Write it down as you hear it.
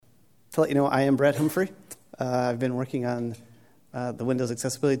To let you know, I am Brett Humphrey. I've been working on the Windows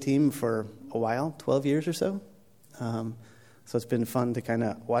accessibility team for a while, 12 years or so. So it's been fun to kind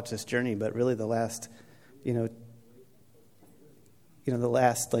of watch this journey, but really the last, the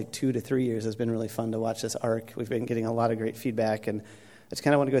last like 2 to 3 years has been really fun to watch this arc. We've been getting a lot of great feedback, and I just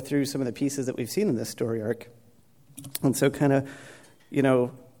kind of want to go through some of the pieces that we've seen in this story arc. And so kind of,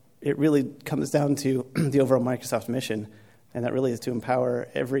 it really comes down to the overall Microsoft mission, and that really is to empower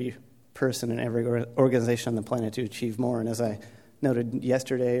every person and every organization on the planet to achieve more. And as I noted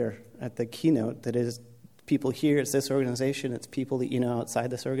yesterday or at the keynote, that is people here, it's this organization, it's people that you know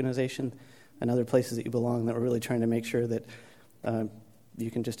outside this organization and other places that you belong, that we're really trying to make sure that you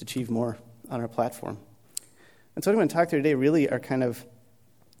can just achieve more on our platform. And so what I'm going to talk through today really are kind of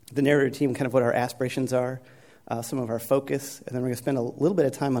the narrator team, kind of what our aspirations are, some of our focus, and then we're going to spend a little bit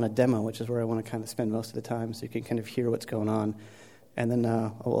of time on a demo, which is where I want to kind of spend most of the time so you can kind of hear what's going on. And then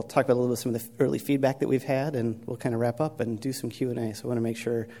we'll talk about a little bit of some of the early feedback that we've had, and we'll kind of wrap up and do some Q&A. So I want to make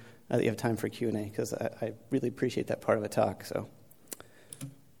sure that you have time for Q&A, because I really appreciate that part of the talk. So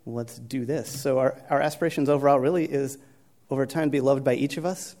let's do this. So our aspirations overall really is, over time, to be loved by each of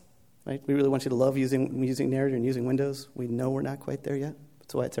us. Right? We really want you to love using Narrator and using Windows. We know we're not quite there yet.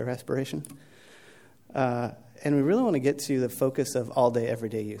 That's why it's our aspiration. And we really want to get to the focus of all-day,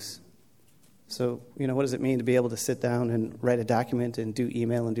 everyday use. So, what does it mean to be able to sit down and write a document and do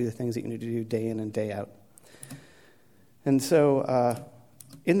email and do the things that you need to do day in and day out? And so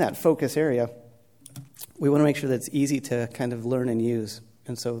in that focus area, we want to make sure that it's easy to kind of learn and use.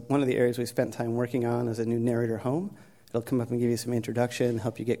 And so one of the areas we spent time working on is a new Narrator Home. It'll come up and give you some introduction,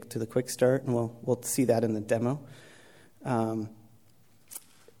 help you get to the quick start, and we'll see that in the demo. And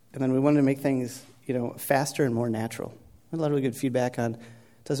then we wanted to make things, faster and more natural. A lot of really good feedback on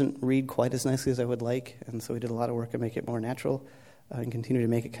it doesn't read quite as nicely as I would like, and so we did a lot of work to make it more natural and continue to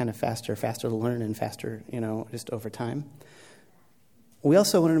make it kind of faster to learn and faster, just over time. We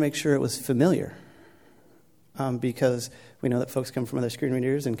also wanted to make sure it was familiar because we know that folks come from other screen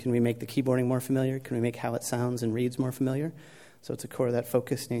readers, and can we make the keyboarding more familiar? Can we make how it sounds and reads more familiar? So it's a core of that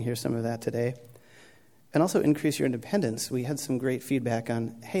focus, and you hear some of that today. And also increase your independence. We had some great feedback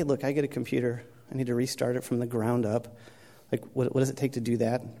on, hey, look, I get a computer. I need to restart it from the ground up. Like, what does it take to do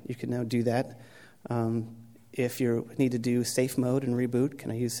that? You can now do that. If you need to do safe mode and reboot,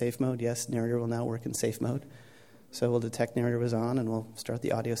 can I use safe mode? Yes, Narrator will now work in safe mode. So we'll detect Narrator was on, and we'll start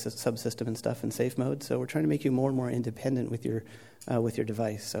the audio subsystem and stuff in safe mode. So we're trying to make you more and more independent with your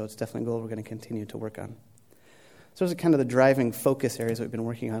device. So it's definitely a goal we're going to continue to work on. So those are kind of the driving focus areas that we've been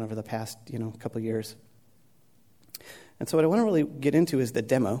working on over the past couple of years. And so what I want to really get into is the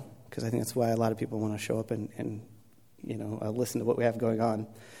demo, because I think that's why a lot of people want to show up and listen to what we have going on.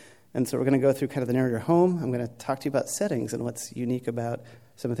 And so we're going to go through kind of the Narrator Home. I'm going to talk to you about settings and what's unique about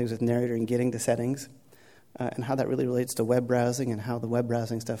some of the things with Narrator and getting to settings, and how that really relates to web browsing, and how the web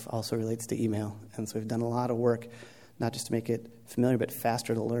browsing stuff also relates to email. And so we've done a lot of work, not just to make it familiar, but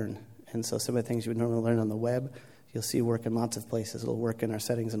faster to learn. And so some of the things you would normally learn on the web, you'll see work in lots of places. It'll work in our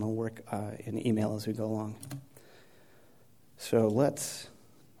settings, and it'll work in email as we go along. So let's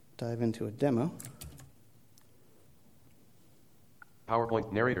dive into a demo.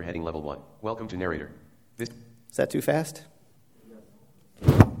 PowerPoint Narrator heading level 1. Welcome to Narrator. Is that too fast?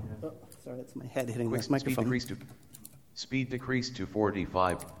 Oh, sorry, that's my head hitting this microphone. Speed decreased to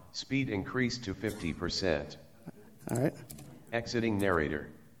 45. Speed increased to 50%. All right. Exiting Narrator.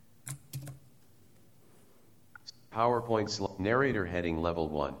 PowerPoint Narrator heading level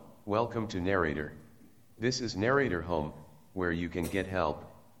 1. Welcome to Narrator. This is Narrator Home, where you can get help,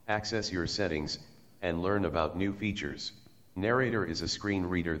 access your settings, and learn about new features. Narrator is a screen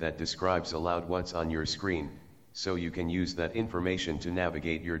reader that describes aloud what's on your screen, so you can use that information to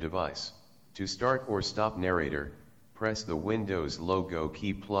navigate your device. To start or stop Narrator, press the Windows logo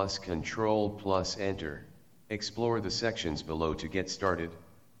key plus Control plus Enter. Explore the sections below to get started.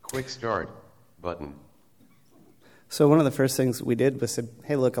 Quick Start button. So one of the first things we did was said,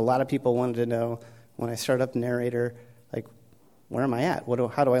 hey, look, a lot of people wanted to know when I start up Narrator, like, where am I at?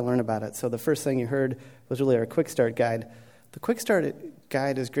 How do I learn about it? So the first thing you heard was really our Quick Start guide. The Quick Start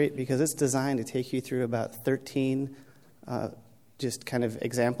guide is great because it's designed to take you through about 13 just kind of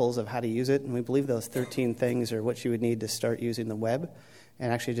examples of how to use it. And we believe those 13 things are what you would need to start using the web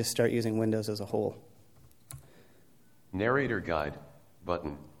and actually just start using Windows as a whole. Narrator guide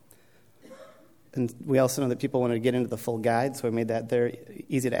button. And we also know that people want to get into the full guide, so we made that there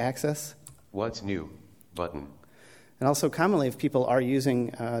easy to access. What's new button. And also commonly, if people are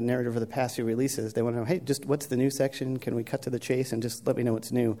using Narrator over the past few releases, they want to know, hey, just what's the new section? Can we cut to the chase and just let me know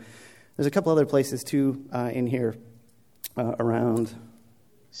what's new? There's a couple other places, too, in here around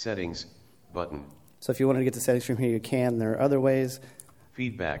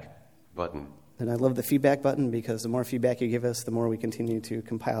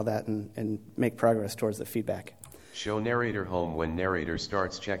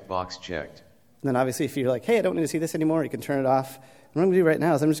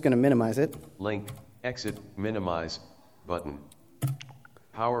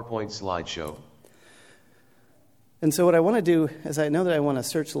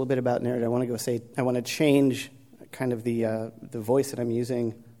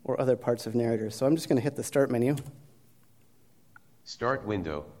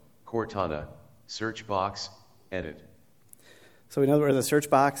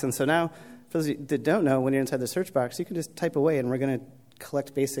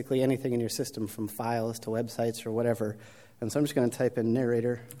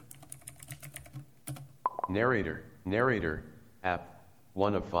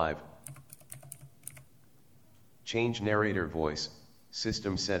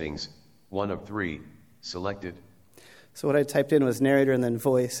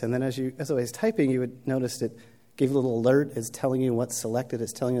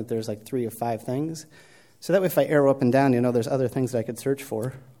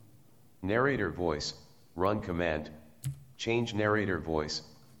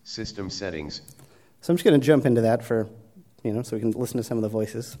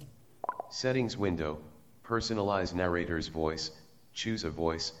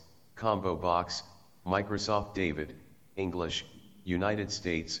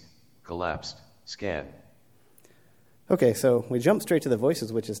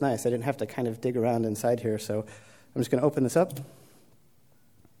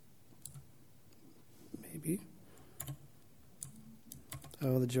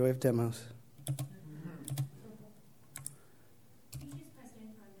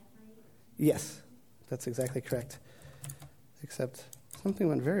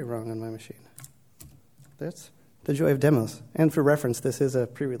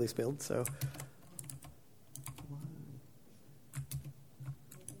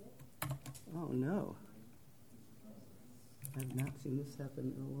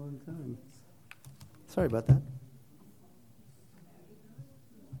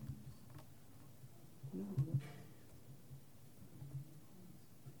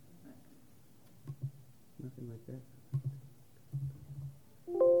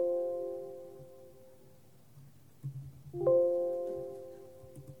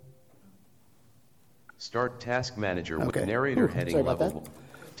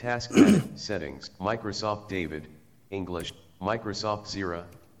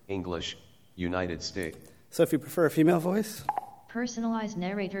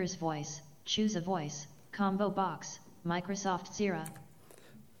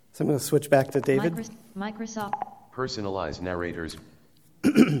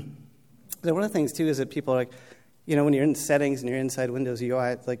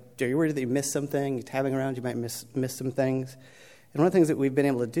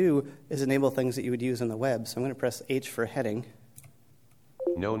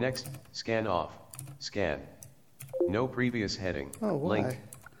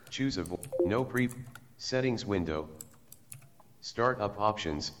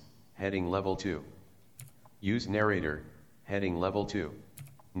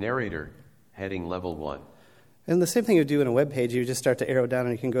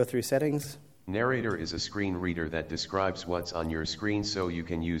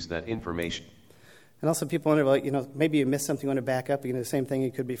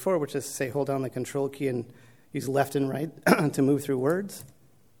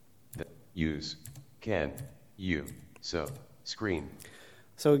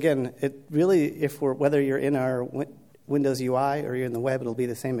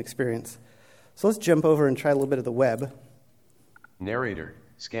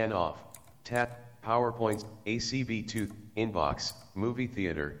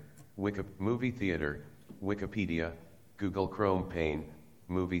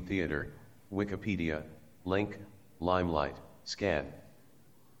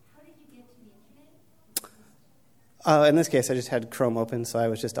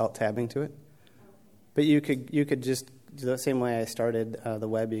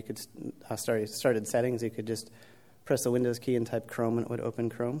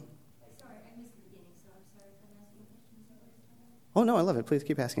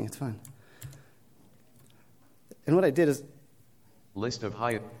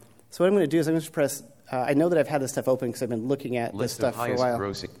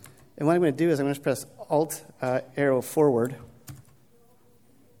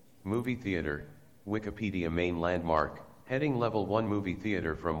Movie theater, Wikipedia main landmark, heading level 1 movie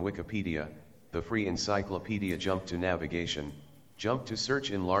theater from Wikipedia, the free encyclopedia. Jump to navigation, jump to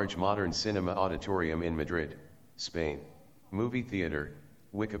search in large modern cinema auditorium in Madrid, Spain. Movie theater,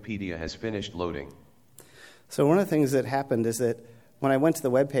 Wikipedia has finished loading. So one of the things that happened is that when I went to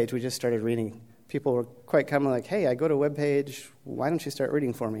the webpage, we just started reading. People were quite commonly like, hey, I go to a webpage, why don't you start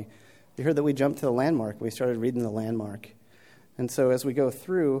reading for me? You heard that we jumped to the landmark. We started reading the landmark. And so as we go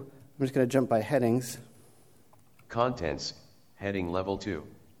through, I'm just going to jump by headings. Contents, heading level 2.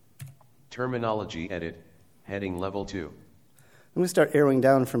 Terminology edit, heading level 2. I'm going to start arrowing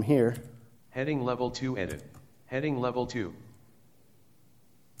down from here. Heading level 2 edit, heading level 2.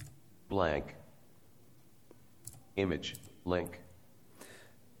 Blank. Image, link.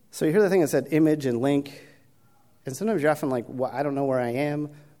 So you hear the thing that said image and link, and sometimes you're often like, well, I don't know where I am,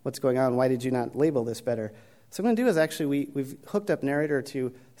 what's going on, why did you not label this better? So what I'm going to do is actually we've hooked up Narrator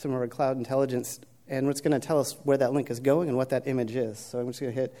to some of our cloud intelligence, and it's going to tell us where that link is going and what that image is. So I'm just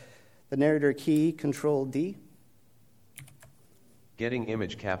going to hit the Narrator key, Control D. Getting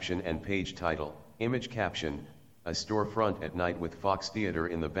image caption and page title. Image caption, a storefront at night with Fox Theater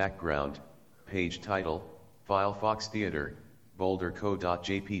in the background. Page title, file Fox Theater,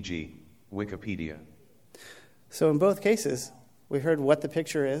 boulderco.jpg, Wikipedia. So in both cases, we heard what the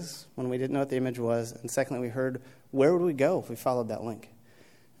picture is when we didn't know what the image was, and secondly, we heard where would we go if we followed that link.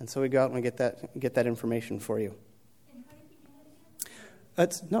 And so we go out and we get that information for you. And how did you do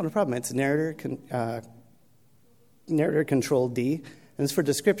that again? No problem. It's Narrator Control D, and it's for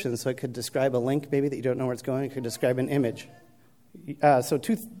description, so it could describe a link maybe that you don't know where it's going. It could describe an image.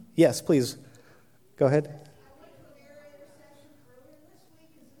 Yes, please. Go ahead. I went to a narrator session earlier this week.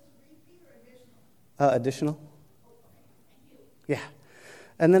 Is this repeat or additional? Additional? Yeah.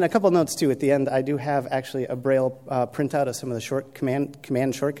 And then a couple notes, too. At the end, I do have actually a Braille printout of some of the short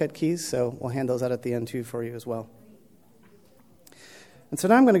command shortcut keys, so we'll hand those out at the end, too, for you as well. And so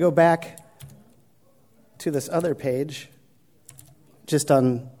now I'm going to go back to this other page, just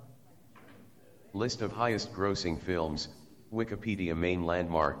on... List of highest grossing films, Wikipedia main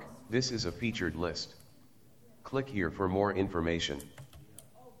landmark. This is a featured list. Click here for more information.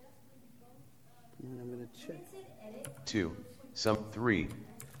 And I'm going to check. 2. Some 3.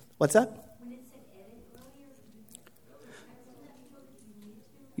 What's that? When it said edit earlier, I wasn't that sure if you needed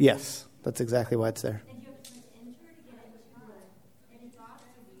to. Yes, that's exactly why it's there. And you have to press enter to get into the edit box,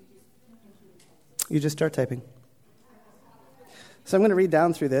 or do you just enter the text? You just start typing. So I'm going to read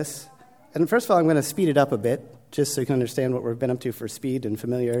down through this. And first of all, I'm going to speed it up a bit, just so you can understand what we've been up to for speed and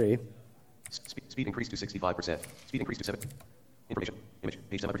familiarity. Speed increased to 65%. Speed increased to 7. Information. Image.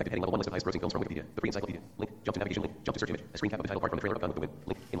 Page 7 protected. Heading level 1 list of highest grossing films from Wikipedia. The free encyclopedia. Link. Jump to navigation. Link. Jump to search image. A screen cap of the title card from the trailer of Gone with the Wind.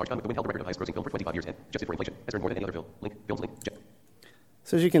 Link. Enlarged Gone with the Wind held the record of highest grossing film for 25 years and, adjusted for inflation, has earned more than any other film. Link. Films. Link.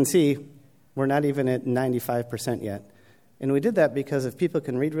 So as you can see, we're not even at 95% yet. And we did that because if people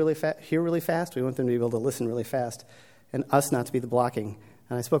can read really hear really fast, we want them to be able to listen really fast, and us not to be the blocking.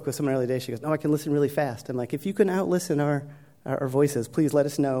 And I spoke with someone earlier today. She goes, "No, I can listen really fast." I'm like, if you can out-listen our voices, please let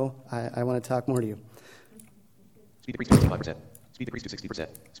us know. I want to talk more to you. Speed decreased to 55%. Speed decreased to 60%.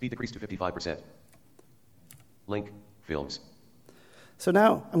 Speed decreased to 55%. Link. Films. So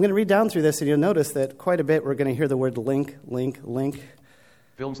now I'm going to read down through this, and you'll notice that quite a bit we're going to hear the word link, link, link.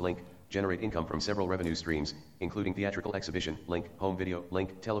 Films. Link. Generate income from several revenue streams, including theatrical exhibition, link, home video,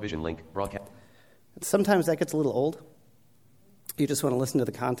 link, television, link, broadcast. Sometimes that gets a little old. You just want to listen to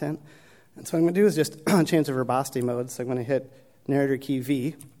the content. And so what I'm going to do is just change the verbosity mode. So I'm going to hit Narrator key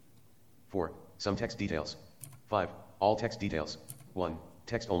V. 4. Some text details. 5. All text details. 1.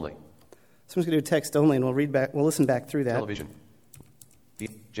 Text only. So I'm just going to do text only, and we'll listen back through that. Television.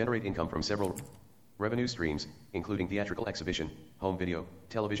 Generate income from several revenue streams, including theatrical exhibition, home video,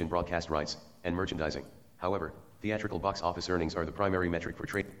 television broadcast rights, and merchandising. However, theatrical box office earnings are the primary metric for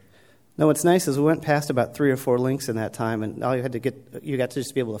trade. Now, what's nice is we went past about 3 or 4 links in that time, and all you got to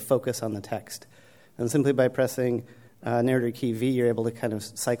just be able to focus on the text. And simply by pressing Narrator key V, you're able to kind of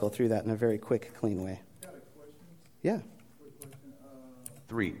cycle through that in a very quick, clean way. Got a question? Yeah. Quick question.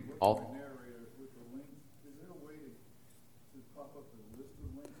 3. With All. the narrator, with the links, is there a way to pop up a list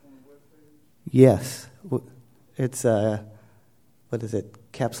of links on the webpage? Yes. It's, what is it?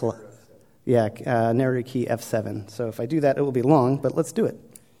 Capsule. Yeah, Narrator key F7. So if I do that, it will be long, but let's do it.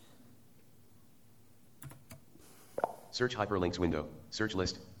 Search hyperlinks window. Search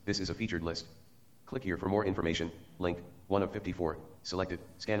list. This is a featured list. Click here for more information. Link. 1 of 54. Selected.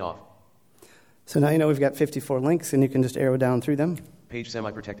 Scan off. So now you know we've got 54 links, and you can just arrow down through them. Page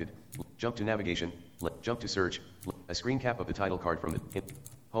semi-protected. Jump to navigation. Jump to search. A screen cap of the title card from the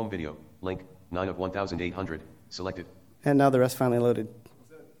home video. Link. 9 of 1,800. Selected. And now the rest finally loaded.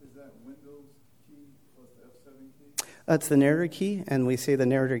 Is that It's the narrator key, and we say the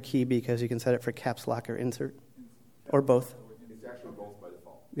narrator key because you can set it for caps lock or insert, or both. It's actually both by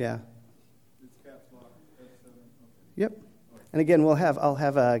default. Yeah. It's caps lock, F7, okay. Yep. And again, I'll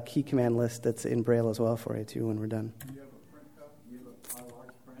have a key command list that's in Braille as well for you too when we're done. Do you have a print copy? Do you have a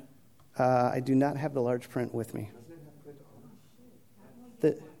large print? I do not have the large print with me. Doesn't it have print on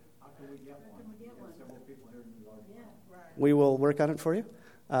it? The, How can we get one? We have several people here in the large print. we will work on it for you,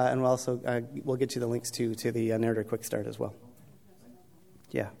 and we'll also we'll get you the links to the narrator quick start as well.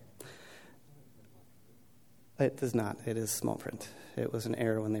 Yeah. It does not. It is small print. It was an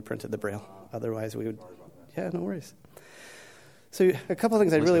error when they printed the Braille. Otherwise, we would. Yeah, no worries. So a couple of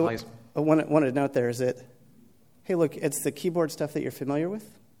things I really wanted to note there is that, hey, look, it's the keyboard stuff that you're familiar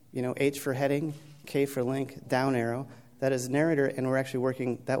with. You know, H for heading, K for link, down arrow. That is narrator, and we're actually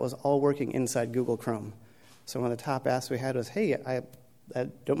working. That was all working inside Google Chrome. So one of the top asks we had was, hey, I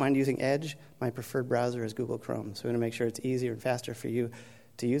don't mind using Edge. My preferred browser is Google Chrome. So we want to make sure it's easier and faster for you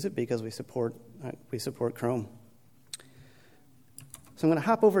to use it because we support Chrome. So I'm going to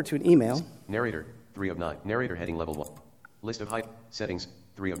hop over to an email. Narrator, 3 of 9. Narrator heading level 1. List of height, settings,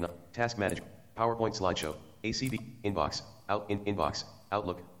 3 of 9. Task manager, PowerPoint slideshow, ACB, inbox, inbox,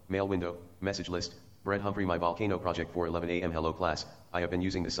 Outlook, mail window, message list. Brett Humphrey, my volcano project, 4:11 a.m. Hello class. I have been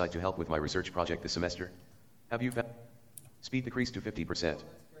using the site to help with my research project this semester. Have you found speed decreased to 50%?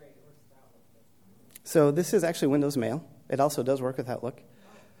 So this is actually Windows Mail. It also does work with Outlook.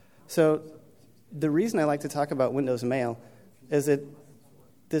 So the reason I like to talk about Windows Mail is that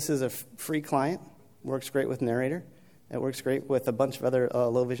this is a free client, works great with Narrator. It works great with a bunch of other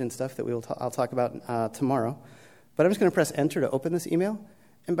low vision stuff that I'll talk about tomorrow. But I'm just going to press enter to open this email.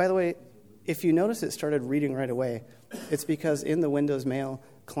 And by the way, if you notice it started reading right away, it's because in the Windows Mail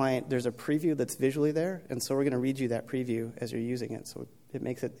client, there's a preview that's visually there. And so we're going to read you that preview as you're using it. So it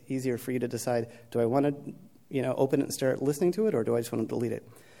makes it easier for you to decide, do I want to open it and start listening to it, or do I just want to delete it?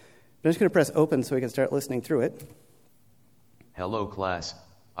 I'm just going to press open so we can start listening through it. Hello class,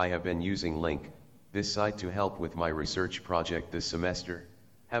 I have been using Link, this site to help with my research project this semester.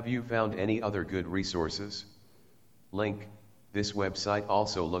 Have you found any other good resources? Link, this website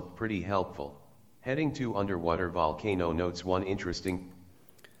also looked pretty helpful. Heading to underwater volcano notes one interesting.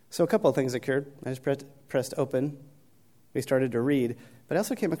 So a couple of things occurred. I just pressed open. We started to read, but I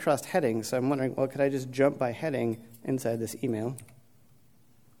also came across headings. So I'm wondering, well, could I just jump by heading inside this email?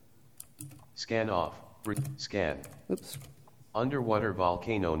 Scan off. Scan. Oops. Underwater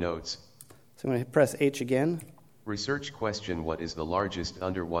volcano notes. So I'm going to press H again. Research question: what is the largest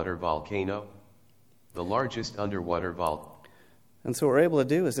underwater volcano? The largest underwater And so what we're able to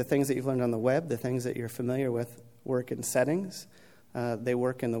do is the things that you've learned on the web, the things that you're familiar with, work in settings. They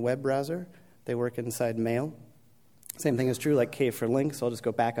work in the web browser. They work inside Mail. Same thing is true like K for links. So I'll just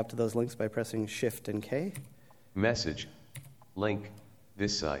go back up to those links by pressing Shift and K. Message. Link.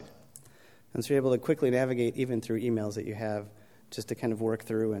 This site. And so you're able to quickly navigate even through emails that you have just to kind of work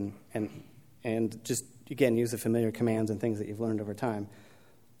through and just, again, use the familiar commands and things that you've learned over time.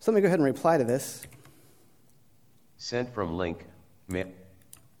 So let me go ahead and reply to this. Sent from Link.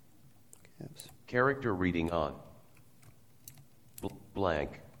 Oops. Character reading on.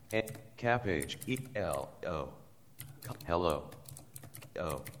 Blank. Cap H. E. L. O. Hello.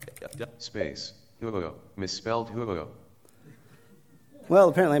 O. Space. Hugo. Misspelled Hugo. Well,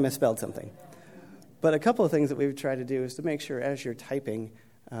 apparently I misspelled something. But a couple of things that we've tried to do is to make sure as you're typing,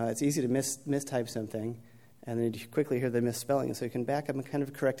 it's easy to mistype something, and then you quickly hear the misspelling, so you can back up and kind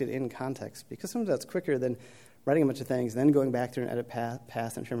of correct it in context. Because sometimes that's quicker than writing a bunch of things, then going back through and edit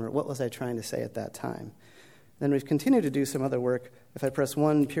path and remember what was I trying to say at that time. Then we've continued to do some other work. If I press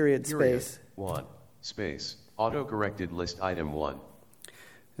 1 period space. 1 space. Auto-corrected list item 1.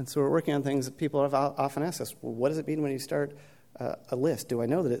 And so we're working on things that people have often asked us, well, what does it mean when you start a list? Do I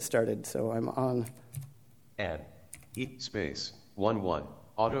know that it started? So I'm on N. E space. 1 1.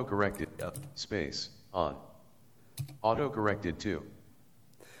 Auto-corrected space. On. Auto-corrected 2.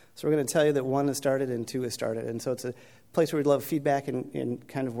 So we're going to tell you that 1 is started and 2 is started. And so it's a place where we'd love feedback and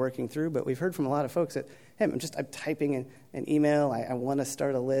kind of working through. But we've heard from a lot of folks that, hey, I'm typing an email. I want to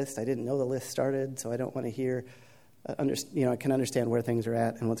start a list. I didn't know the list started, so I don't want to hear, I can understand where things are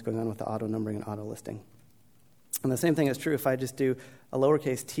at and what's going on with the auto numbering and auto listing. And the same thing is true if I just do a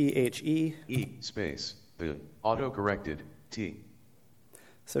lowercase T-H-E. E space. The auto-corrected T.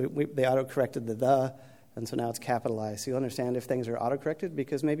 So they auto-corrected the, and so now it's capitalized. So you'll understand if things are auto-corrected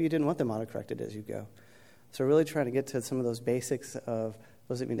because maybe you didn't want them auto-corrected as you go. So we're really trying to get to some of those basics of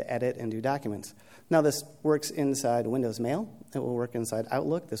what does it mean to edit and do documents. Now this works inside Windows Mail. It will work inside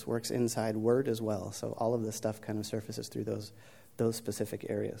Outlook. This works inside Word as well. So all of this stuff kind of surfaces through those specific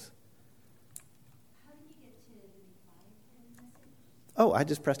areas. How did you get to the Oh, I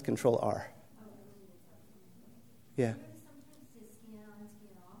just pressed Control R. Yeah.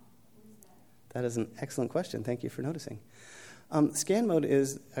 That is an excellent question. Thank you for noticing. Scan mode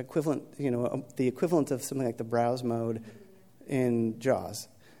is equivalent, the equivalent of something like the browse mode in JAWS.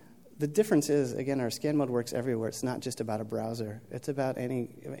 The difference is, again, our scan mode works everywhere. It's not just about a browser. It's about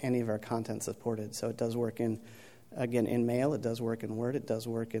any of our content supported. So it does work in Mail. It does work in Word. It does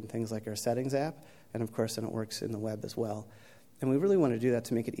work in things like our Settings app. And, of course, then it works in the web as well. And we really want to do that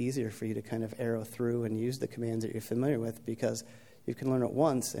to make it easier for you to kind of arrow through and use the commands that you're familiar with, because you can learn it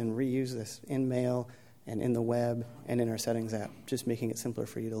once and reuse this in Mail and in the web and in our Settings app, just making it simpler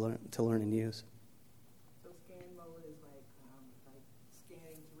for you to learn and use. So scan mode is like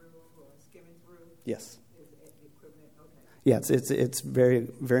scanning through or skimming through? Yes. Is it equivalent? Okay. Yeah, it's very,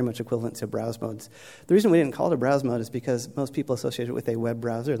 very much equivalent to browse modes. The reason we didn't call it a browse mode is because most people associate it with a web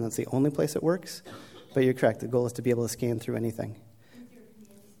browser, and that's the only place it works. But you're correct. The goal is to be able to scan through anything.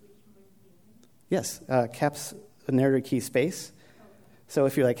 Yes, caps narrator key space. So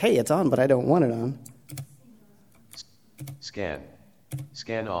if you're like, hey, it's on, but I don't want it on. Scan.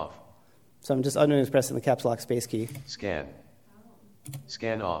 Scan off. So I'm just pressing the caps lock space key. Scan.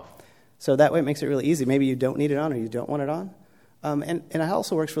 Scan off. So that way it makes it really easy. Maybe you don't need it on or you don't want it on. And it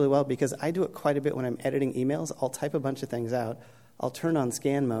also works really well because I do it quite a bit when I'm editing emails. I'll type a bunch of things out. I'll turn on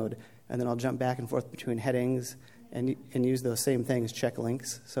scan mode, and then I'll jump back and forth between headings and use those same things, check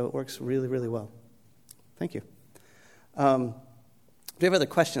links. So it works really, really well. Thank you. Do you have other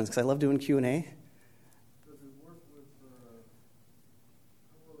questions? Because I love doing Q&A. Does it work with,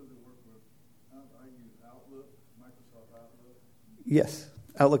 how well does it work with, I use Outlook, Microsoft Outlook. Yes.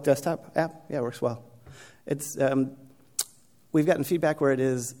 Outlook desktop app? Yeah, it works well. It's we've gotten feedback where it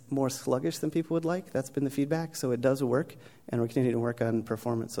is more sluggish than people would like. That's been the feedback. So it does work, and we're continuing to work on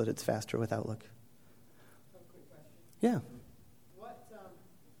performance so that it's faster with Outlook. One quick question. Yeah. What,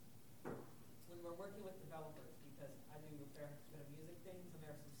 when we're working with developers, because I do a fair bit of music things, and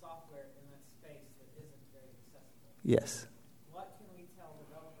there's some software in that space that isn't very accessible. Yes. What can we tell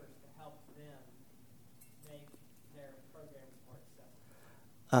developers to help them make their programs more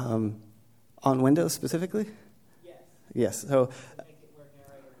accessible? On Windows specifically? Yes. Yes. So, Make it where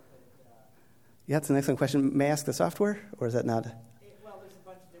narrator could, yeah, that's an excellent question. May I ask the software, or is that not? well, there's a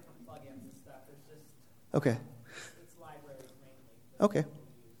bunch of different plugins and stuff. There's just, Okay. it's libraries mainly. Okay.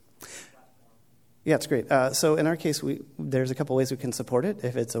 Yeah, it's great. So in our case, there's a couple ways we can support it.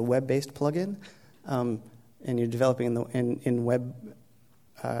 If it's a web-based plugin, and you're developing in web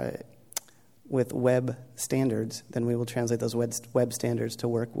with web standards, then we will translate those web standards to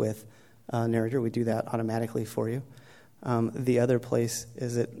work with Narrator. We do that automatically for you. The other place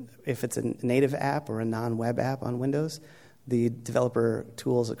is that if it's a native app or a non-web app on Windows, the developer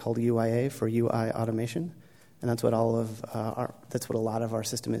tools are called UIA for UI automation, and that's what that's what a lot of our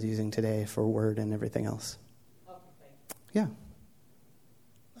system is using today for Word and everything else. Okay, thank you.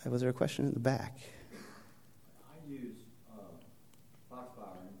 Yeah. Was there a question in the back? I use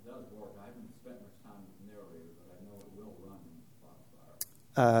Foxfire, and it does work. I haven't spent much time with Narrator, but I know it will run in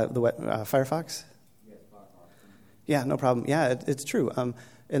Foxfire. Firefox? Yes, Firefox. Yeah, no problem. Yeah, it's true.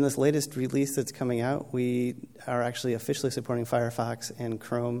 In this latest release that's coming out, we are actually officially supporting Firefox and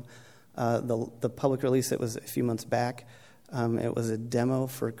Chrome. The public release that was a few months back, it was a demo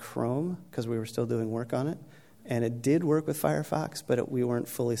for Chrome because we were still doing work on it. And it did work with Firefox, but we weren't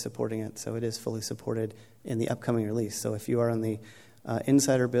fully supporting it. So it is fully supported in the upcoming release. So if you are on the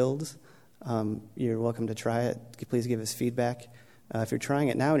insider builds, you're welcome to try it. Please give us feedback. If you're trying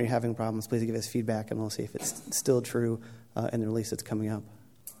it now and you're having problems, please give us feedback, and we'll see if it's still true in the release that's coming up.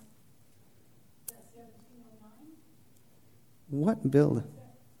 What build?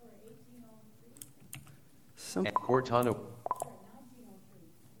 Cortana.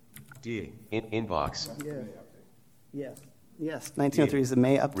 D. Inbox. Yes. 1903 is the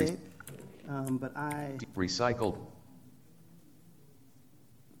May update. But Recycled.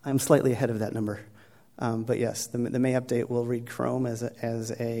 I'm slightly ahead of that number. But yes, the May update will read Chrome as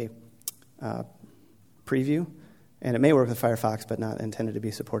a preview, and it may work with Firefox, but not intended to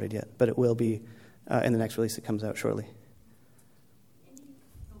be supported yet. But it will be in the next release that comes out shortly.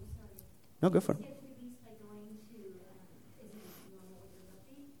 No, go for it.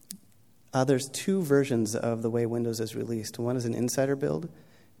 There's two versions of the way Windows is released. One is an insider build,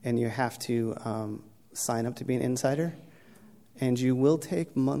 and you have to sign up to be an insider. And you will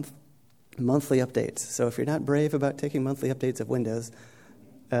take monthly updates. So if you're not brave about taking monthly updates of Windows,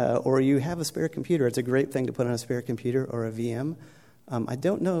 or you have a spare computer, it's a great thing to put on a spare computer or a VM. I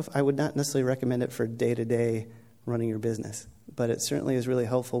don't know if I would not necessarily recommend it for day-to-day running your business, but it certainly is really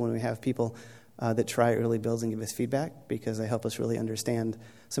helpful when we have people that try early builds and give us feedback, because they help us really understand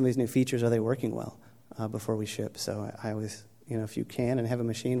some of these new features. Are they working well before we ship? So I always, if you can and have a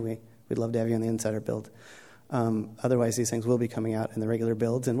machine, we'd love to have you on the Insider build. Otherwise, these things will be coming out in the regular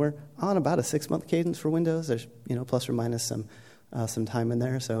builds, and we're on about a 6-month cadence for Windows. There's, plus or minus some time in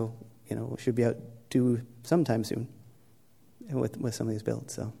there, so we should be out due sometime soon with some of these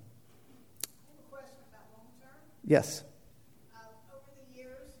builds. So, I have a question about long term. yes. Over the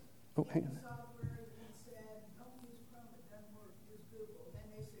years, Oh, hang on. software has been said, don't use Chrome, it doesn't work, use Google. Then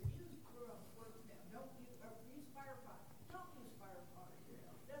they said, use Chrome, works now. Don't use Firefox. Don't use Firefox,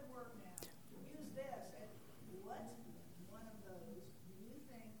 doesn't work now. Use this. And what one of those do you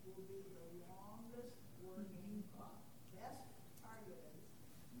think will be the longest working, best targeted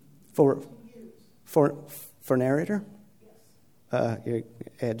For to use? for Narrator, Yes. your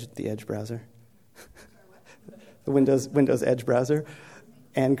the Edge browser, the Windows Edge browser,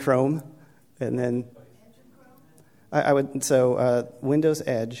 and Chrome, and then I would. So Windows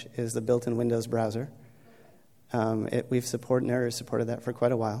Edge is the built-in Windows browser. Narrator supported that for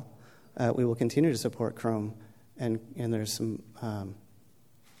quite a while. We will continue to support Chrome, and there's some,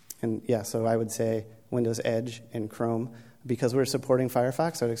 so I would say Windows Edge and Chrome. Because we're supporting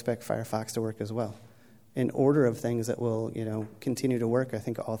Firefox, I would expect Firefox to work as well. In order of things that will, continue to work, I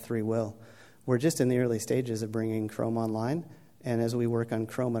think all three will. We're just in the early stages of bringing Chrome online, and as we work on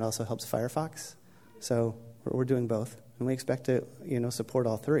Chrome, it also helps Firefox. So we're doing both, and we expect to, support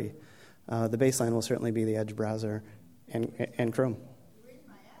all three. The baseline will certainly be the Edge browser and Chrome. The reason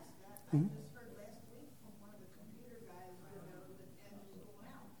I asked that, I just heard last week from one of the computer guys, that Edge is going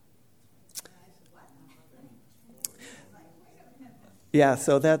out. And I said, what? Like, wait a minute. Yeah,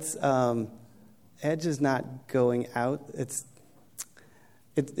 so that's Edge is not going out. So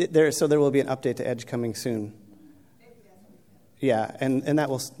there will be an update to Edge coming soon. Yeah, and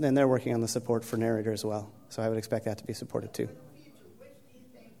they're working on the support for Narrator as well. So I would expect that to be supported too. For the future, which do you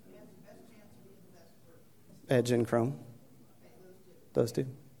think has the best chance of being the best for? Edge and Chrome, those two,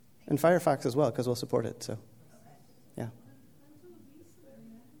 and Firefox as well, because we'll support it. So, yeah.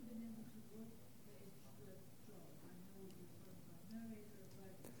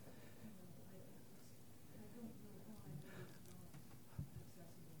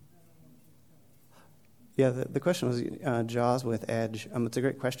 Yeah, the question was JAWS with Edge. It's a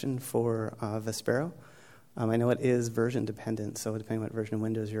great question for Vespero. I know it is version dependent, so depending on what version of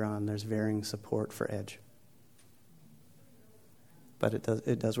Windows you're on, there's varying support for Edge. But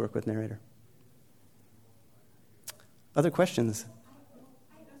it does work with Narrator. Other questions?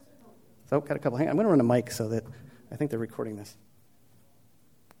 So, got a couple. Hang on, I'm going to run a mic so that I think they're recording this.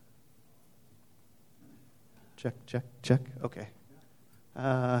 Check. Okay. Hang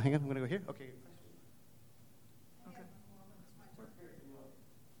on, I'm going to go here. Okay.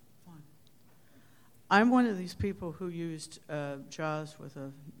 I'm one of these people who used JAWS with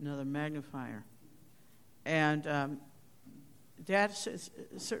another magnifier. And that is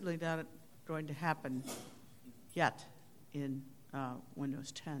certainly not going to happen yet in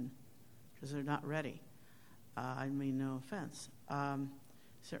Windows 10 because they're not ready. I mean, no offense.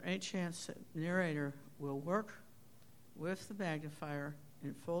 Is there any chance that Narrator will work with the magnifier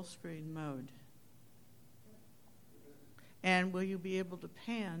in full screen mode? And will you be able to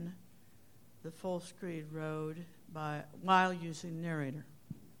pan the full screen mode while using Narrator?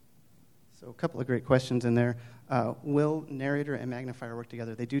 So a couple of great questions in there. Will Narrator and Magnifier work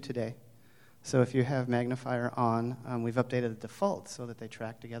together? They do today. So if you have Magnifier on, we've updated the default so that they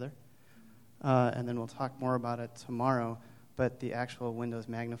track together. And then we'll talk more about it tomorrow. But the actual Windows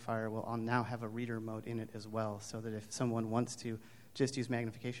Magnifier will now have a reader mode in it as well, so that if someone wants to just use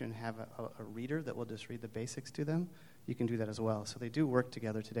magnification and have a reader that will just read the basics to them, you can do that as well. So they do work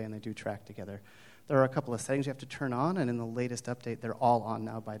together today, and they do track together. There are a couple of settings you have to turn on, and in the latest update, they're all on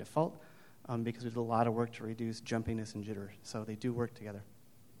now by default because we did a lot of work to reduce jumpiness and jitter. So they do work together.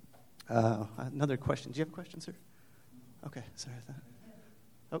 Another question. Do you have a question, sir? Okay, sorry.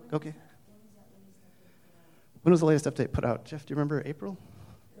 Oh, okay. When was the latest update put out? Jeff, do you remember April?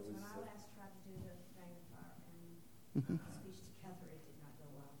 When I last tried to do the magnifier and speech together, it did not go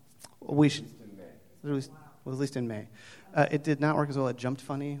well. We should. It was at least in May. It did not work as well. It jumped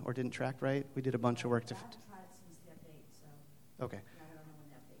funny or didn't track right. We did a bunch of work to. I haven't tried it since the update, so Okay. I don't know when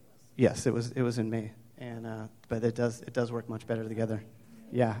the update was. Yes, it was in May, and but it does work much better together.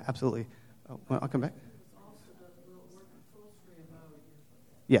 Yeah, absolutely. Oh, well, I'll come back.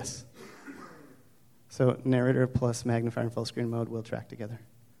 Yes. So Narrator plus Magnifier and full screen mode will track together.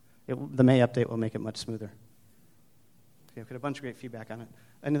 The May update will make it much smoother. Okay, we've got a bunch of great feedback on it.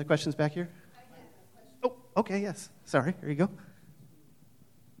 Any other questions back here? Oh, okay, yes. Sorry, here you go.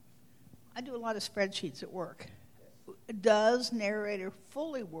 I do a lot of spreadsheets at work. Does Narrator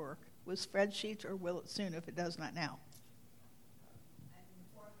fully work with spreadsheets, or will it soon if it does not now?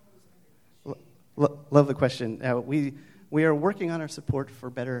 Love the question. We are working on our support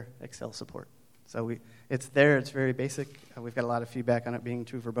for better Excel support. So it's there. It's very basic. We've got a lot of feedback on it being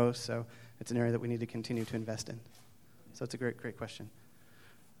too verbose. So it's an area that we need to continue to invest in. So it's a great question.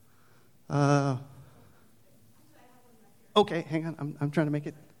 Okay, hang on. I'm trying to make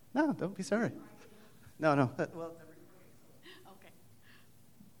it. No, don't be sorry. No. Well. Okay.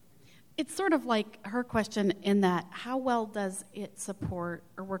 It's sort of like her question in that how well does it support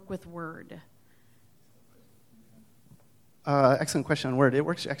or work with Word? Excellent question on Word. It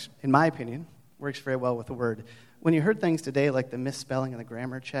works, in my opinion, works very well with Word. When you heard things today like the misspelling and the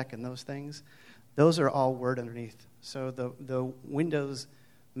grammar check and those things, those are all Word underneath. So the Windows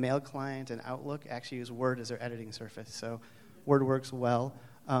Mail client and Outlook actually use Word as their editing surface. So Word works well.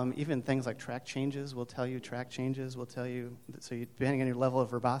 Even things like track changes will tell you track changes. Will tell you, so depending on your level of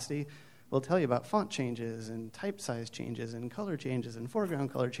verbosity, will tell you about font changes and type size changes and color changes and foreground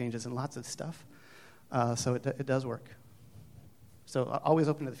color changes and lots of stuff. So it does work. So always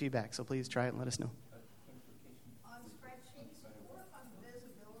open to the feedback, so please try it and let us know. On spreadsheets, work on the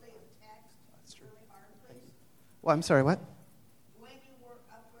visibility of text. That's really hard, please. Well, I'm sorry, what? When you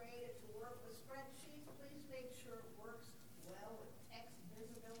upgrade it to work with spreadsheets, please make sure it works well with text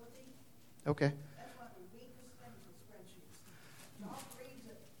visibility. Okay. That's one of the weakest things with spreadsheets. Dog reads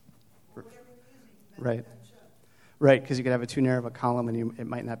it, or whatever you're using, Right. Right, because you could have too narrow of a column and it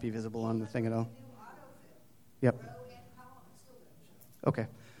might not be visible on the thing at all. Yep. Okay,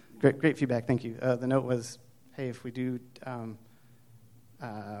 great feedback. Thank you. The note was, hey, if we do,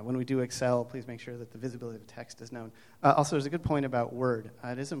 when we do Excel, please make sure that the visibility of text is known. Also, there's a good point about Word.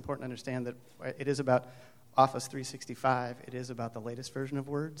 It is important to understand that it is about Office 365. It is about the latest version of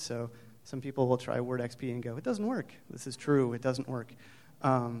Word. So some people will try Word XP and go, it doesn't work. This is true. It doesn't work.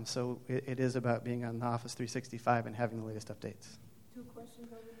 So it is about being on the Office 365 and having the latest updates. 2 questions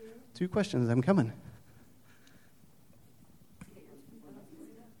over here. 2 questions. I'm coming.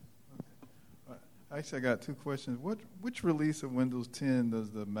 Actually, I got 2 questions. Which release of Windows 10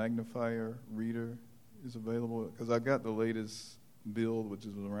 does the magnifier reader is available? Because I got the latest build, which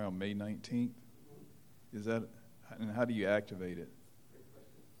is around May 19th. Is that, and how do you activate it?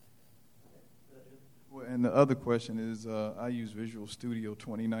 Well, and the other question is, I use Visual Studio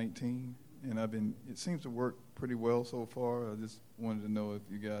 2019, and it seems to work pretty well so far. I just wanted to know if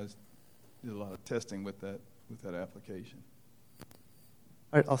you guys did a lot of testing with that application.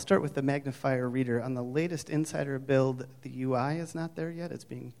 All right, I'll start with the magnifier reader. On the latest Insider build, the UI is not there yet. It's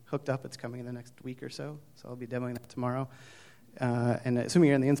being hooked up. It's coming in the next week or so. So I'll be demoing that tomorrow. And assuming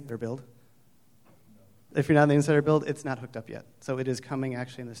you're in the Insider build. If you're not in the Insider build, it's not hooked up yet. So it is coming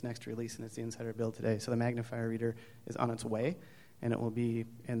actually in this next release, and it's the Insider build today. So the magnifier reader is on its way, and it will be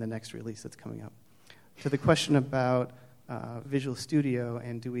in the next release that's coming up. To the question about Visual Studio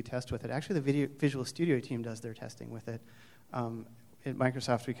and do we test with it, actually the Visual Studio team does their testing with it. At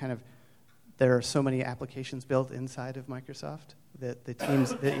Microsoft, there are so many applications built inside of Microsoft that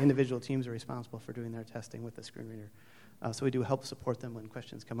the individual teams are responsible for doing their testing with the screen reader. So we do help support them when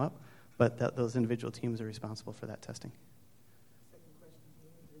questions come up, but those individual teams are responsible for that testing.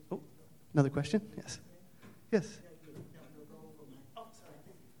 Oh, another question? Yes. Yes.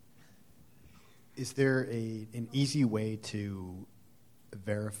 Is there an easy way to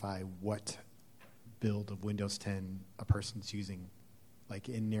verify what build of Windows 10 a person's using? Like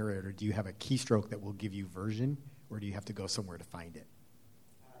in Narrator, do you have a keystroke that will give you version, or do you have to go somewhere to find it?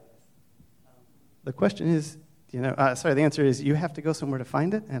 The question is, the answer is you have to go somewhere to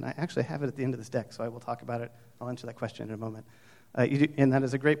find it, and I actually have it at the end of this deck, so I will talk about it. I'll answer that question in a moment. And that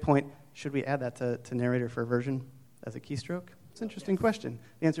is a great point. Should we add that to Narrator for version as a keystroke? It's an interesting question.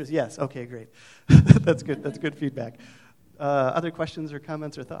 The answer is yes. Okay, great. That's good. That's good feedback. Other questions or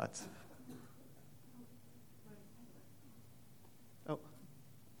comments or thoughts?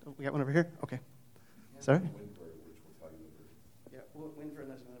 Oh, we got one over here? Okay. Sorry? Yeah, WinVer,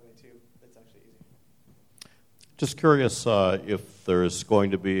 there's another way too. That's actually easy. Just curious if there's going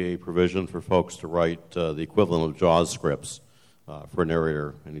to be a provision for folks to write the equivalent of JAWS scripts for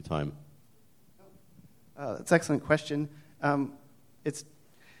Narrator anytime. That's an excellent question. It's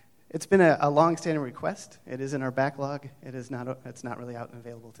been a long-standing request. It is in our backlog. It's not really out and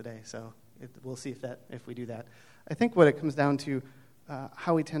available today, so we'll see if we do that. I think what it comes down to,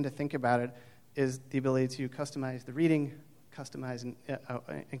 how we tend to think about it, is the ability to customize the reading, customizing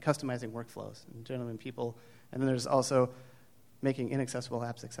workflows. And generally, and then there's also making inaccessible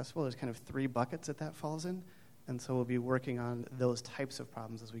apps accessible. There's kind of 3 buckets that falls in. And so we'll be working on those types of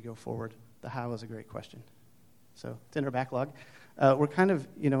problems as we go forward. The how is a great question. So it's in our backlog. We're kind of,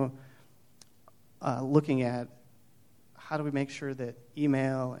 looking at how do we make sure that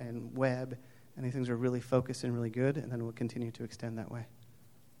email and web and these things are really focused and really good, and then we'll continue to extend that way.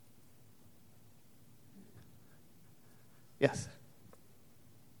 Yes?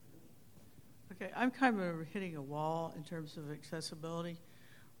 Okay, I'm kind of hitting a wall in terms of accessibility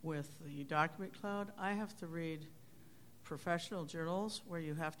with the document cloud. I have to read professional journals where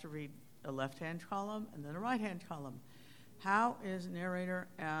you have to read a left-hand column and then a right-hand column. How is Narrator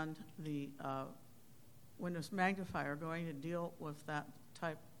and the Windows Magnifier going to deal with that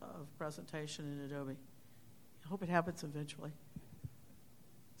type of presentation in Adobe? I hope it happens eventually.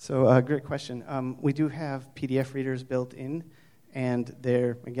 So, great question. We do have PDF readers built in, and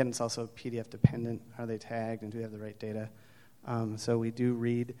they're, again, it's also PDF dependent. Are they tagged, and do they have the right data? So we do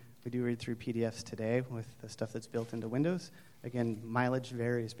read through PDFs today with the stuff that's built into Windows. Again, mileage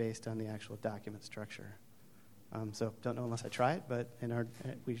varies based on the actual document structure. So don't know unless I try it, but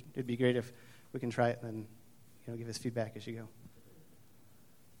it'd be great if we can try it and then give us feedback as you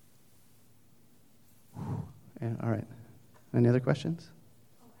go. And, all right. Any other questions?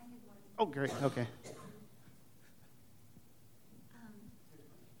 Oh, great. Okay.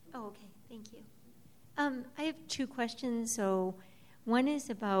 Okay. Thank you. I have two questions. So one is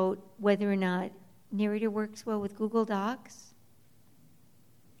about whether or not Narrator works well with Google Docs.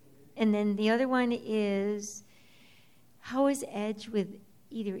 And then the other one is, how is Edge with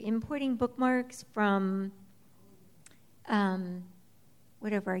either importing bookmarks from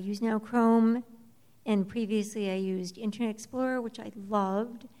whatever I use now, Chrome, and previously I used Internet Explorer, which I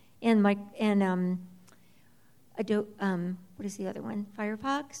loved, and Adobe, what is the other one?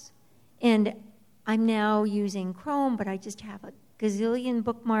 Firefox. And I'm now using Chrome, but I just have a gazillion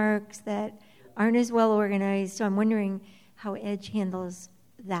bookmarks that aren't as well organized. So I'm wondering how Edge handles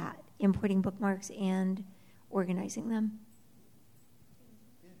that, importing bookmarks and organizing them.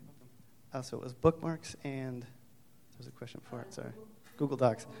 So it was bookmarks and there was a question before it. Sorry, Google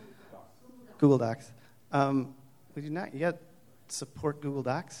Docs. Google Docs. We do not yet support Google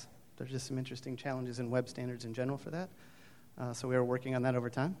Docs. There's just some interesting challenges in web standards in general for that. So we are working on that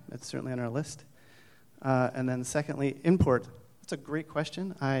over time. It's certainly on our list. And then secondly, import. That's a great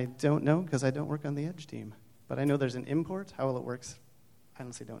question. I don't know because I don't work on the Edge team. But I know there's an import. How well it works, I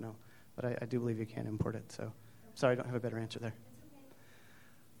honestly don't know. But I do believe you can import it. So sorry, I don't have a better answer there.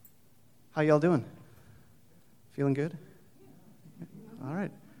 How y'all doing? Feeling good? All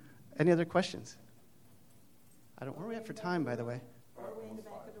right. Any other questions? Where are we at for time, by the way? All the way in the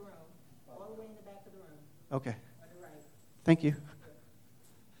back of the room. All the way in the back of the room. Okay. On the right. Thank you.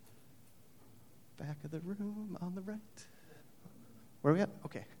 Back of the room on the right. Where are we at?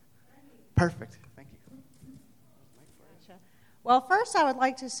 Okay. Perfect. Thank you. Gotcha. Well, first I would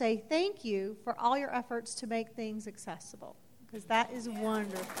like to say thank you for all your efforts to make things accessible, because that is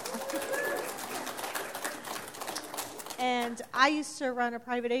wonderful. And I used to run a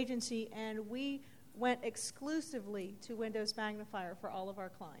private agency, and we went exclusively to Windows Magnifier for all of our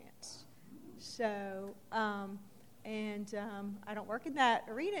clients. So, I don't work in that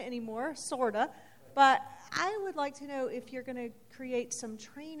arena anymore, sorta, but I would like to know if you're going to create some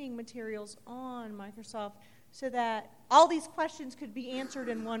training materials on Microsoft so that all these questions could be answered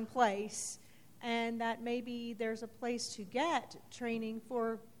in one place, and that maybe there's a place to get training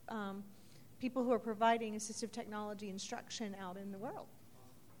for people who are providing assistive technology instruction out in the world.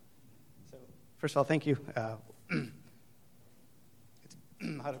 So, first of all, thank you. How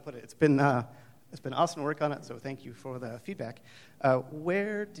to put it? It's been awesome to work on it. So thank you for the feedback.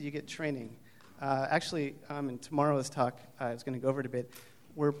 Where do you get training? Actually, in tomorrow's talk, I was going to go over it a bit.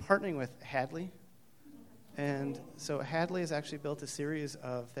 We're partnering with Hadley, and so Hadley has actually built a series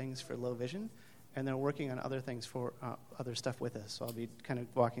of things for low vision, and they're working on other things for other stuff with us. So I'll be kind of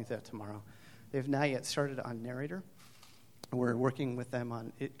walking through that tomorrow. They've not yet started on Narrator. We're working with them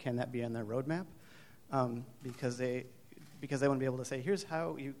on it. Can that be on their roadmap? Because they want to be able to say, here's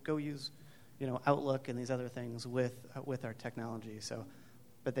how you go use, Outlook and these other things with our technology. So,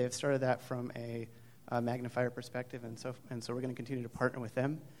 but they've started that from a magnifier perspective, and so we're going to continue to partner with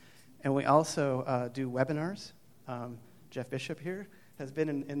them. And we also do webinars. Jeff Bishop here has been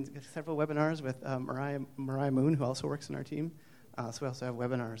in several webinars with Mariah Moon, who also works in our team. So we also have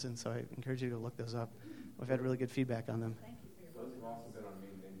webinars, and so I encourage you to look those up. We've had really good feedback on them. Thank you for your those have also been on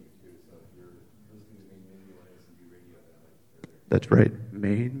main menu, too. So if you're listening to main menu on SMB radio, then That's right,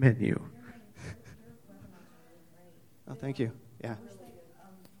 main menu. Oh, thank you. Yeah. I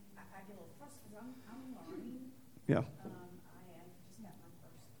get a little frustrated. I'm learning. Yeah. I just got my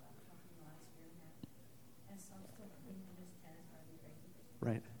first company last year, and so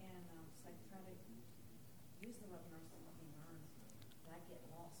Right. And so I try to use the webinars to help me learn, but I get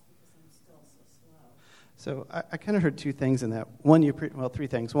lost because I'm still so slow. So I kind of heard two things in that. One, three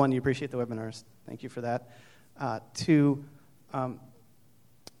things. One, you appreciate the webinars. Thank you for that. Two,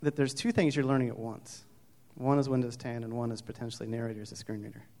 that there's two things you're learning at once. One is Windows 10, and one is potentially Narrator as a screen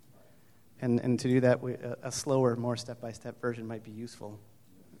reader. And to do that, a slower, more step-by-step version might be useful.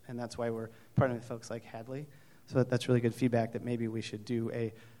 And that's why we're partnering with folks like Hadley. So that's really good feedback that maybe we should do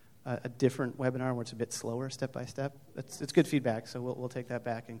a different webinar where it's a bit slower, step-by-step. It's good feedback, so we'll take that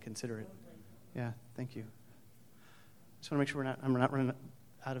back and consider it. Yeah, thank you. Just want to make sure I'm not running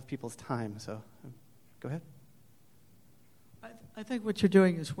out of people's time, so go ahead. I think what you're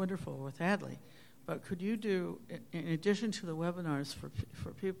doing is wonderful with Hadley, but could you do, in addition to the webinars for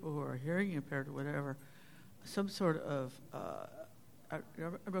people who are hearing impaired or whatever, some sort of, I'm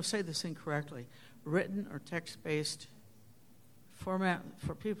going to say this incorrectly, written or text-based format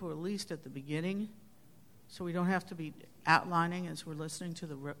for people at least at the beginning, so we don't have to be outlining as we're listening to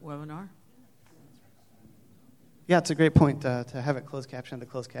the webinar? Yeah, it's a great point to have it closed captioned, the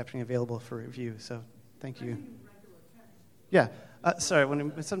closed captioning available for review, so thank you. Yeah, sorry,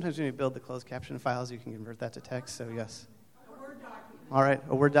 sometimes when you build the closed caption files, you can convert that to text, so yes. All right,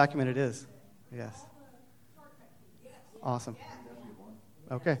 a Word document it is, yes. Awesome.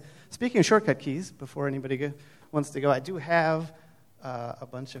 Okay, speaking of shortcut keys, before anybody wants to go, I do have a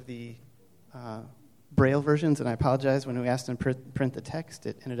bunch of the Braille versions, and I apologize, when we asked them to print the text,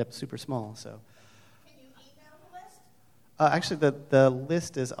 it ended up super small, so. Can you email the list? Actually, the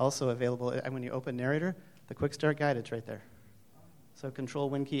list is also available. When you open Narrator, the Quick Start Guide, it's right there. So Control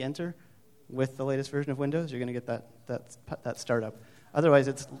Win Key Enter with the latest version of Windows, you're going to get that startup. Otherwise,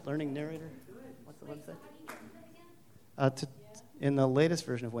 it's Learning Narrator. What's the website? In the latest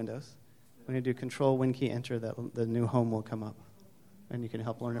version of Windows, when you do Control Win Key Enter, the new home will come up, and you can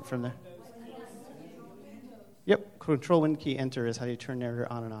help learn it from there. Yep, Control Win Key Enter is how you turn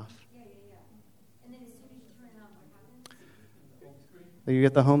Narrator on and off. And then as soon as you turn it on, what happens? You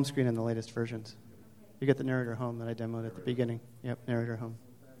get the home screen in the latest versions. You get the Narrator Home that I demoed at the beginning. Yep, Narrator Home.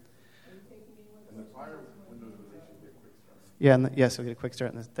 And the prior Windows release, you get Quick Start. Yeah, yes, we'll get a Quick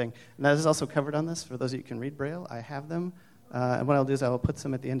Start in this thing. And that is also covered on this. For those of you who can read Braille, I have them. And what I'll do is I will put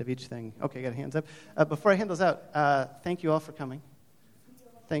some at the end of each thing. Okay, got hands up. Before I hand those out, thank you all for coming.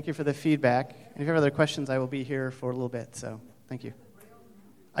 Thank you for the feedback. And if you have other questions, I will be here for a little bit. So thank you.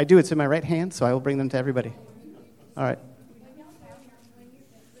 I do. It's in my right hand, so I will bring them to everybody. All right.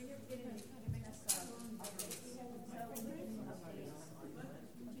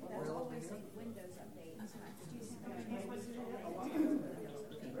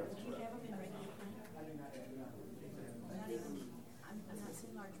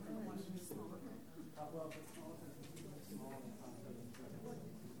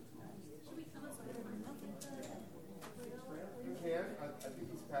 I think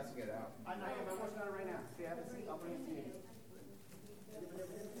he's passing it out. I'm working on it right now. See, I have a seat. I'll bring it to you.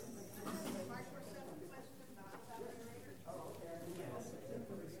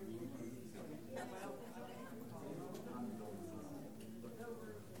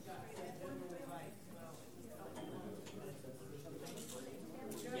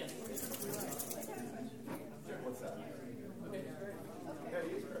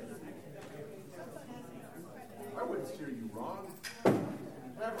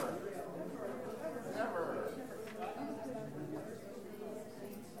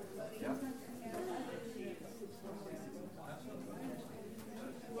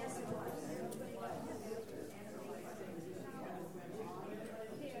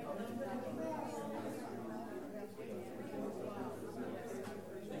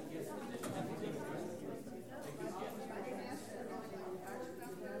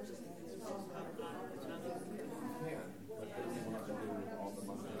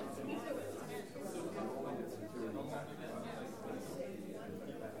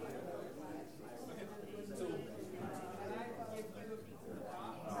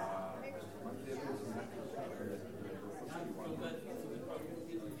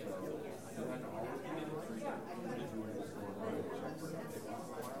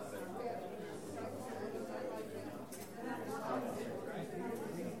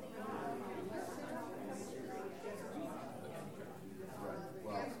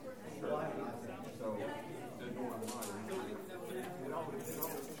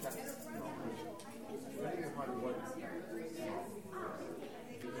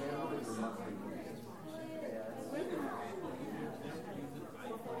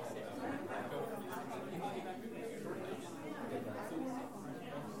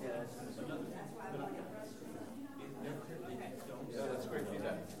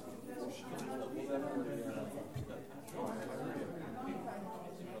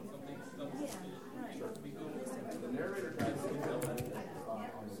 The narrator guide is on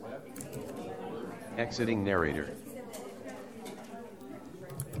the web. Exiting narrator.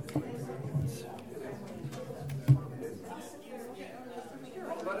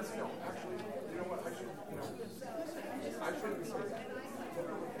 Let us know. Actually, you know what? I shouldn't say that.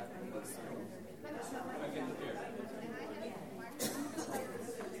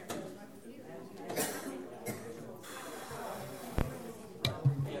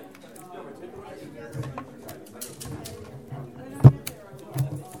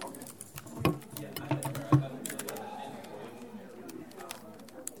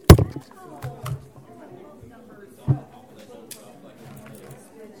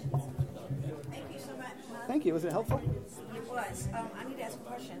 Thank you. Was it helpful? It was. I need to ask a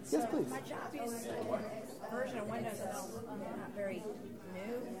question. Yes, please. My job is a version of Windows that's not very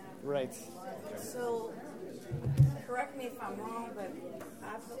new. Right. So, correct me if I'm wrong, but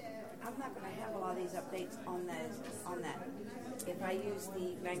I'm not going to have a lot of these updates on that. If I use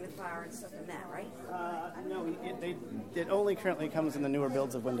the magnifier and stuff in that, right? No, it only currently comes in the newer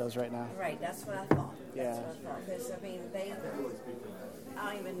builds of Windows right now. Right. That's what I thought. Yeah. Because I mean,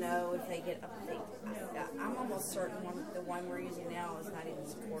 I don't even know if they get updated. I'm almost certain the one we're using now is not even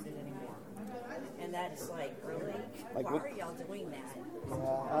supported anymore. And that's like, really? Like why what? are y'all doing that?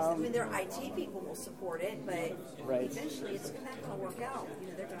 Yeah, I mean, their IT people will support it, but Right. eventually it's not going to work out.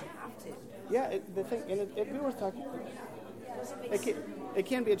 They're going to have to. Yeah, the thing, and it'd be worth talking. It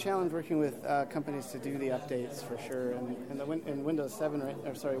can be a challenge working with companies to do the updates for sure. And in Windows 7,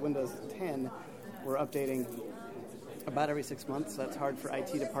 Windows 10, we're updating about every 6 months. So that's hard for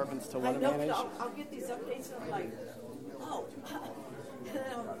IT departments to want to manage. I'll get these updates and I'm like, oh,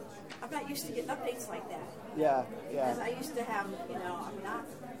 I'm not used to getting updates like that. Yeah. Because I used to have,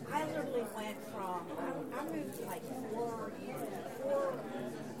 I literally went from, I moved like four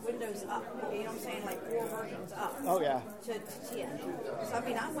windows up, you know what I'm saying, like 4 versions up. Oh, yeah. To 10. So,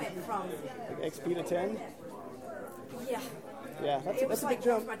 I went from... XP to 10? Yeah. Yeah, that's a big like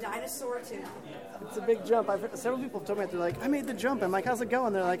jump. my dinosaur to... It's a big jump. Several people have told me that. They're like, I made the jump. I'm like, how's it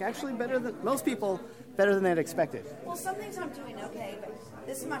going? They're like, actually better than they'd expected. Well, some things I'm doing okay, but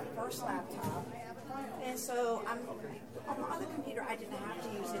this is my first laptop. And so on my other computer, I didn't have to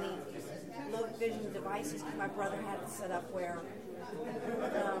use any low vision devices because my brother had it set up where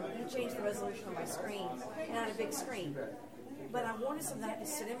he changed the resolution on my screen and I had a big screen. But I wanted something I could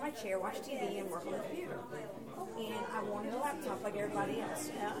sit in my chair, watch TV, and work on the computer. And I wanted a laptop like everybody else.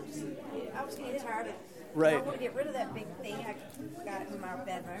 I was getting tired of. Right. I want to get rid of that big thing. I got it in my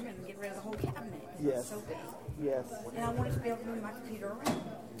bedroom and get rid of the whole cabinet. Yes. It's so big. Yes. And I wanted to be able to move my computer around.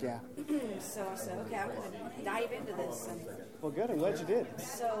 Yeah. So I said, okay, I'm going to dive into this. Well, good. I'm glad you did.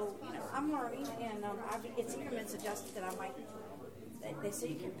 So, I'm learning, and it's even been suggested that I might. They say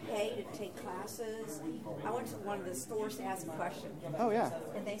you can pay to take classes. I went to one of the stores to ask a question. Oh, yeah.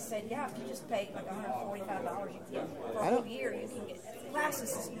 And they said, yeah, if you just pay like $145, you can get for a whole year. You can get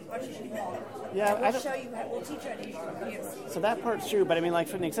classes as much as you want. Yeah, we'll teach you how to use your computer. So that part's true, but I mean, like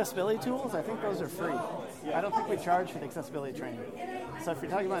for the accessibility tools, I think those are free. I don't think we charge for the accessibility training. So if you're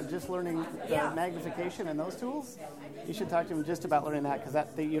talking about just learning the magnification and those tools, you should talk to them just about learning that because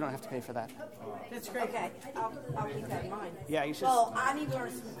you don't have to pay for that. That's great. Okay, I'll keep that in mind. Yeah, you should. Well, I need to learn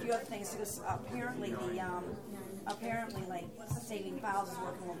a few other things because apparently like saving files is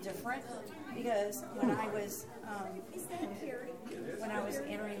working a little different. Because when I was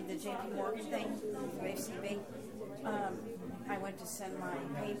entering the JP Morgan thing from FCB, I went to send my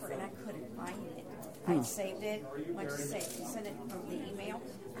paper and I couldn't find it. I saved it, went to send it from the email.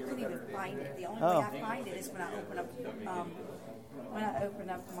 I couldn't even find it. The only way I find it is when I open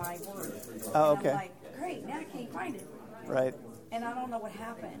up my Word. Oh, and okay. I'm like, great, now I can't find it. Right. And I don't know what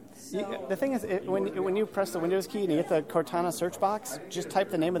happened. So The thing is, when you press the Windows key and you hit the Cortana search box, just type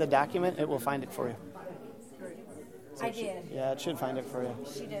the name of the document, it will find it for you. So I did. Yeah, it should find it for you.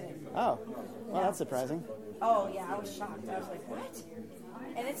 She did it. Oh, well, that's surprising. Oh, yeah, I was shocked. I was like, what?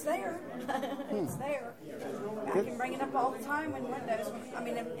 And it's there. It's there. I can bring it up all the time in Windows.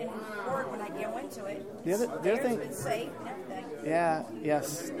 In Word when I go into it. The other thing. It's saved and everything. Yeah,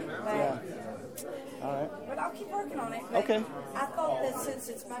 yes. Yeah. All right. But I'll keep working on it. But Okay. I thought that since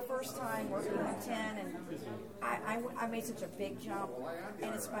it's my first time working with 10 and I made such a big jump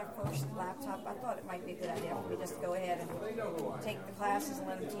and it's my first laptop, I thought it might be a good idea for me just to go ahead and take the classes and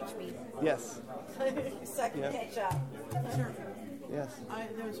let them teach me. Yes. So I can catch up. Sure. Yes.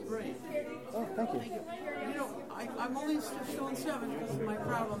 That was great. Oh, thank you. I'm only showing 7 because of my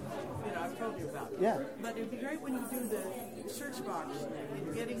problem, I've told you about. Yeah. But it'd be great when you do the search box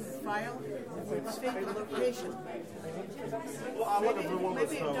and getting the file, it would state the location. Well, I'm looking for one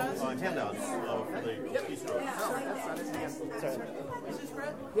with Maybe it some does. handouts for the keystrokes. Sorry. Is this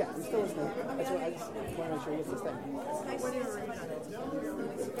Brett? Yeah, I'm still listening. That's what I just want to make sure he gets this thing. What are you reading?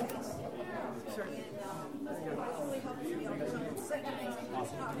 Sorry.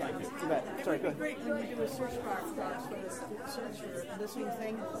 Too bad. Sorry, go It would be ahead. great when you do a search box for search your listening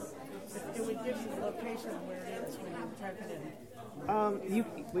thing. It would give you the location of where it is when you type it in.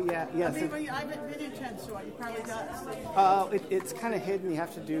 Yes. I mean, I haven't been in 10, so you probably got It's kind of hidden. You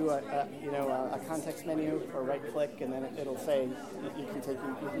have to do a context menu or right click, and then it'll say you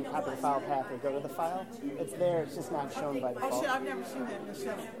can copy the file path or go to the file. It's there. It's just not shown by default. Oh, shit, I've never seen that in the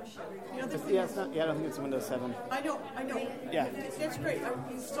 7. The other thing Yeah, it's not. Yeah, I don't think it's Windows 7. I know. Yeah. That's great.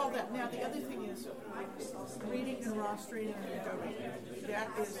 I installed that. Now, the other thing is reading and rostering and Adobe. That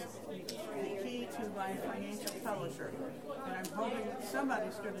is the key to my financial publisher. And I'm hoping that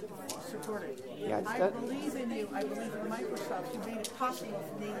somebody's going to support it. Yeah, I believe in you. I believe in Microsoft. You made it possible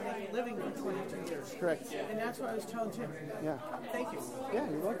for me to make a living for 22 years. Correct. And that's what I was telling Tim. Yeah. Thank you. Yeah,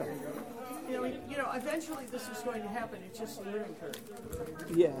 you're welcome. You know, eventually this is going to happen. It's just a learning curve.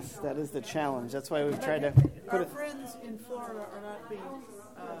 Yes, that is the challenge. That's why we've tried to put Our it. friends in Florida are not being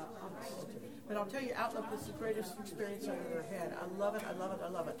honest. But I'll tell you, Outlook is the greatest experience I've ever had. I love it. I love it. I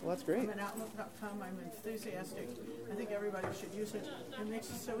love it. Well, that's great. I'm an Outlook.com. I'm enthusiastic. I think everybody should use it. It makes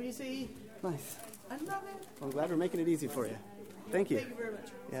it so easy. Nice. I love it. I'm glad we're making it easy for you. Thank you. Thank you very much.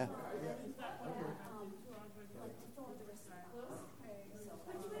 Yeah.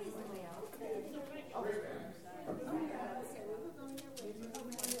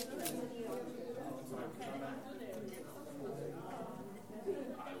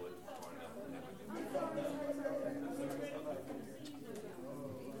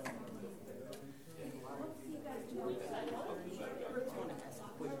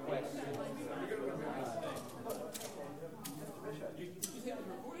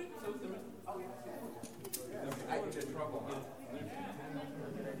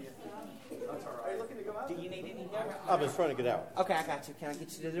 Do you need any help? I was trying to get out. Okay, I got you. Can I get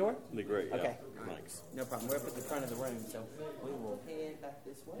you to the door? That'd be great. Yeah. Okay. Thanks. No problem. We're up at the front of the room, so we will head back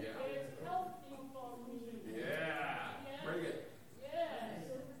this way.